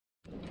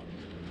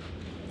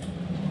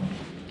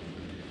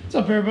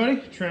What's up,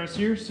 everybody? Travis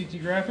here,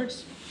 CT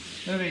Graphics.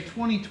 I have a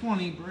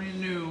 2020 brand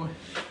new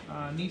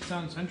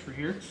Nissan Sentra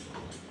here.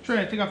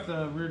 Try to take off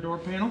the rear door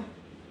panel.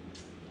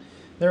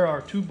 There are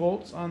 2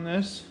 bolts on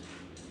this,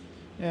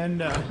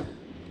 and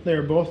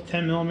they're both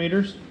 10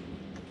 millimeters.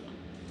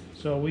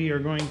 So we are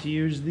going to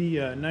use the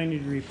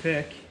 90-degree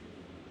pick,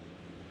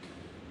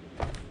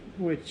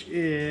 which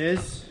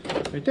is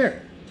right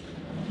there.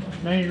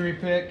 90-degree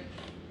pick.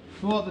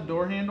 Pull out the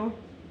door handle.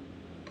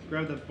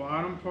 Grab the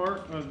bottom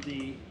part of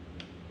the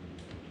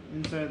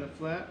inside of the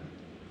flat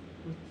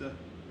with the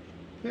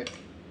pick.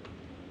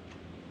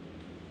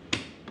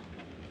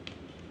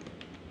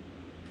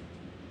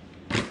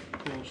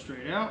 Pull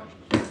straight out.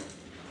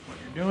 What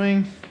you're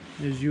doing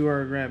is you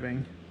are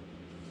grabbing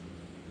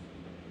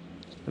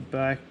the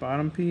back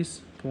bottom piece,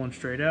 pulling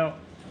straight out.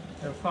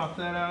 It'll pop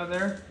that out of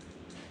there.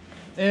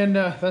 And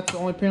that's the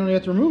only panel you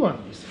have to remove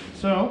on these.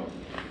 So,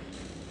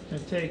 I'm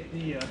going to take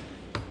the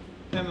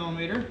 10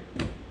 millimeter,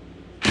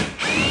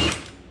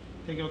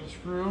 take out the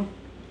screw,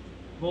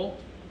 bolt,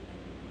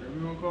 whatever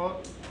you want to call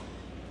it.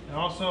 And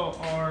also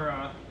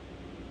our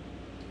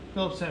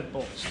Phillips head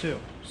bolts too.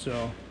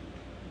 So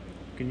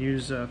you can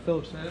use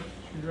Phillips head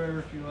screwdriver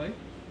if you like.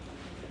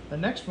 The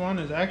next one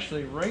is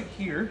actually right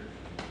here.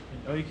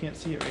 Oh, you can't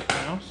see it right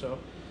now, so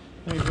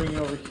let me bring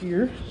it over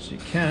here so you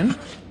can.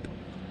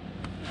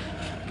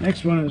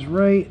 Next one is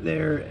right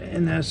there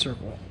in that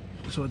circle.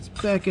 So it's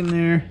back in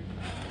there.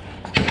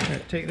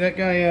 Right, take that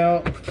guy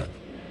out.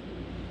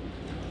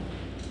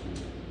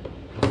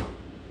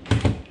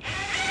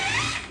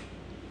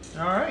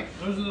 Alright,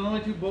 those are the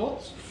only 2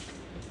 bolts.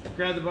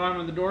 Grab the bottom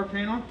of the door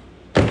panel,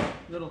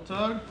 little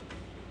tug,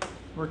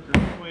 work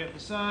your way up the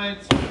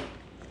sides,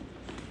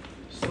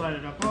 slide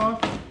it up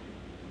off.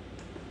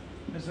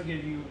 This will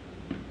give you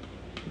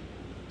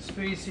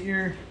space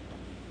here.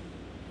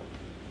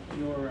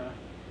 Your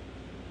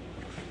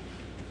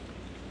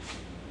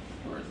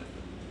where is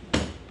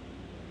it?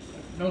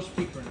 No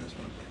speaker in this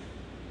one.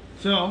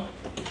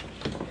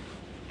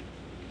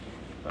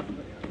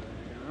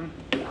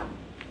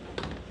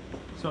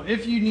 So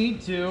if you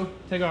need to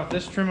take off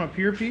this trim up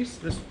here piece,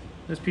 this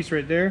piece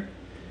right there,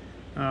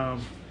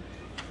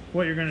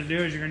 what you're going to do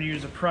is you're going to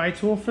use a pry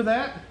tool for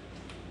that.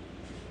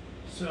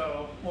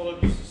 So hold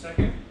up just a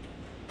second.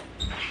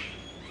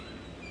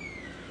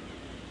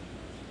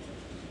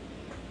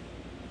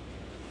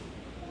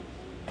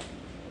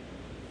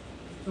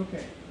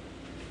 Okay.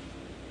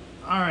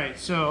 Alright,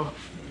 so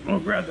we'll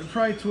grab the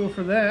pry tool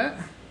for that.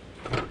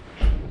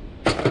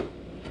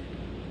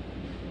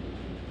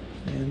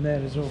 And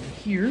that is over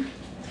here.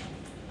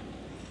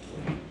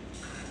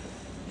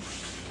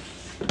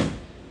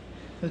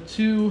 The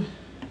 2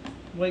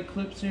 white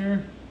clips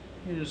here,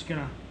 you're just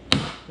gonna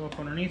go up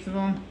underneath of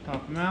them,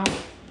 pop them out.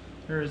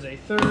 There is a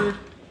 3rd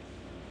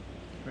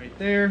right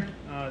there.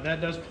 That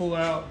does pull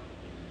out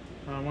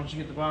once you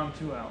get the bottom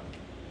 2 out.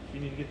 You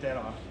need to get that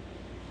off.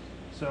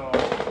 So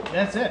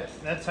that's it.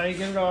 That's how you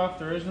get it off.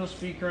 There is no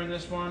speaker in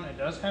this one. It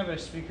does have a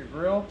speaker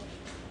grill,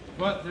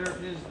 but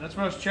that's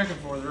what I was checking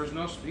for. There is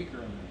no speaker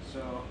in it.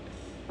 So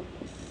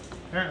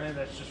apparently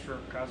that's just for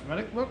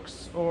cosmetic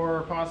looks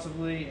or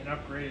possibly an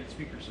upgraded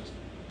speaker system.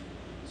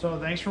 So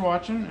thanks for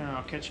watching, and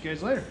I'll catch you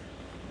guys later.